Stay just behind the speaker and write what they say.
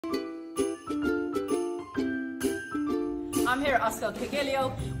I'm here at Ysgol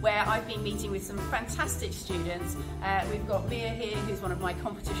Caergeiliog, where I've been meeting with some fantastic students. We've got Mia here, who's one of my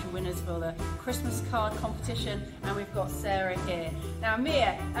competition winners for the Christmas card competition, and we've got Sarah here. Now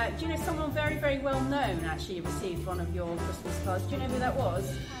Mia, do you know someone very, very well known actually received one of your Christmas cards? Do you know who that was?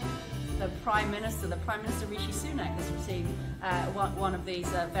 The Prime Minister Rishi Sunak has received one of these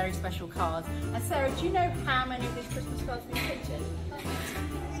very special cards. And Sarah, do you know how many of these Christmas cards have been printed?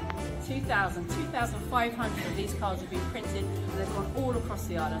 2,500 of these cards have been printed, and they've gone all across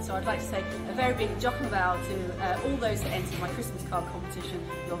the island. So I'd like to say a very big jock and bow to all those that entered my Christmas card competition.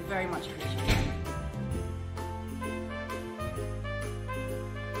 You're very much appreciated.